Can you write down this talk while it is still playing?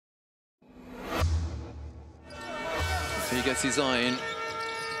He gets his eye in.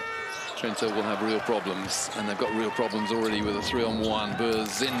 Trento will have real problems, and they've got real problems already with a 3-on-1.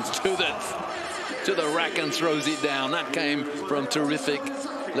 Berzins to the rack and throws it down. That came from terrific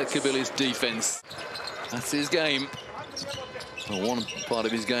Lietkabelis defense. That's his game. Well, one part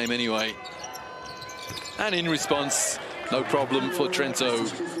of his game anyway. And in response, no problem for Trento.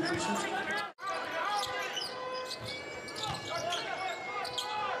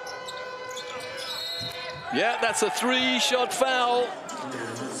 Yeah, that's a 3-shot foul.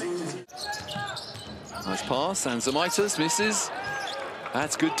 Nice pass, and Gediminas misses.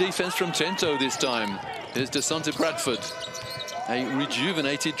 That's good defense from Trento this time. Here's DeSante Bradford. A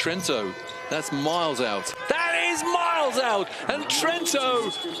rejuvenated Trento. That's miles out. That is miles out! And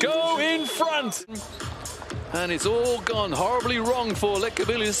Trento go in front. And it's all gone horribly wrong for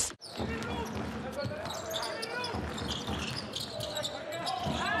Lietkabelis.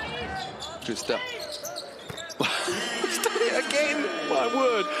 Krista. He's done it again! My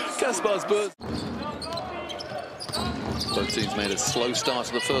word! Kaspars Berzins. Both teams made a slow start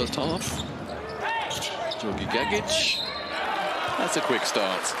to the first half. Dovydas Giedraitis. That's a quick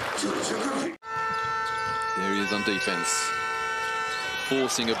start. There he is on defense.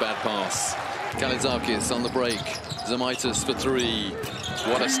 Forcing a bad pass. Gediminas on the break. Gediminas for 3.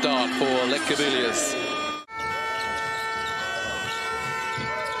 What a start for Lietkabelis.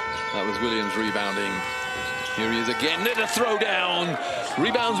 That was Williams rebounding. Here he is again. Net a throw down.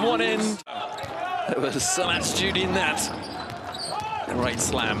 Rebounds one end. There was some attitude in that. Great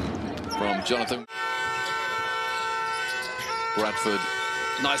slam from Johnathan. Bradford.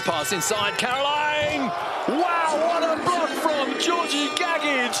 Nice pass inside. Caroline! Wow, what a block from Georgi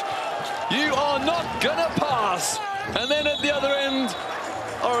Gagic! You are not gonna pass. And then at the other end,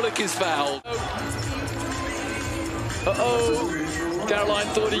 Orelik is fouled. Uh-oh. Caroline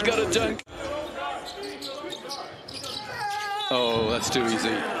thought he got a dunk. Oh, that's too easy.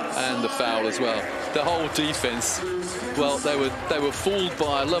 And the foul as well. The whole defense, well, they were fooled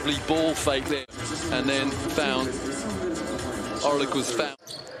by a lovely ball fake there, and then found Orelik was fouled.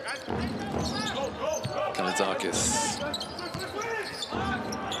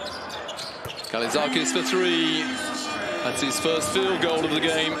 Gediminas for 3. That's his first field goal of the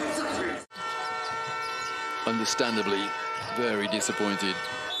game. Understandably, very disappointed.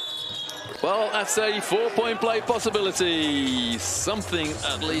 Well, that's a 4-point play possibility. Something,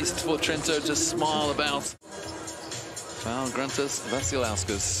 at least, for Trento to smile about. Foul Grantas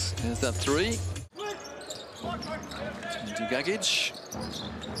Vasilauskas. Here's that 3. Into Gagic.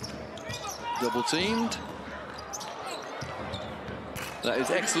 Double teamed. That is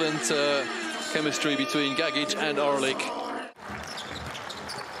excellent chemistry between Gagic and Orelik.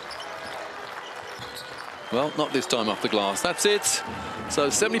 Well, not this time off the glass. That's it. So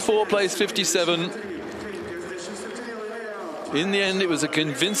 74 plays 57. In the end, it was a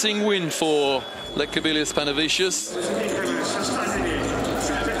convincing win for Lietkabelis Panevezys.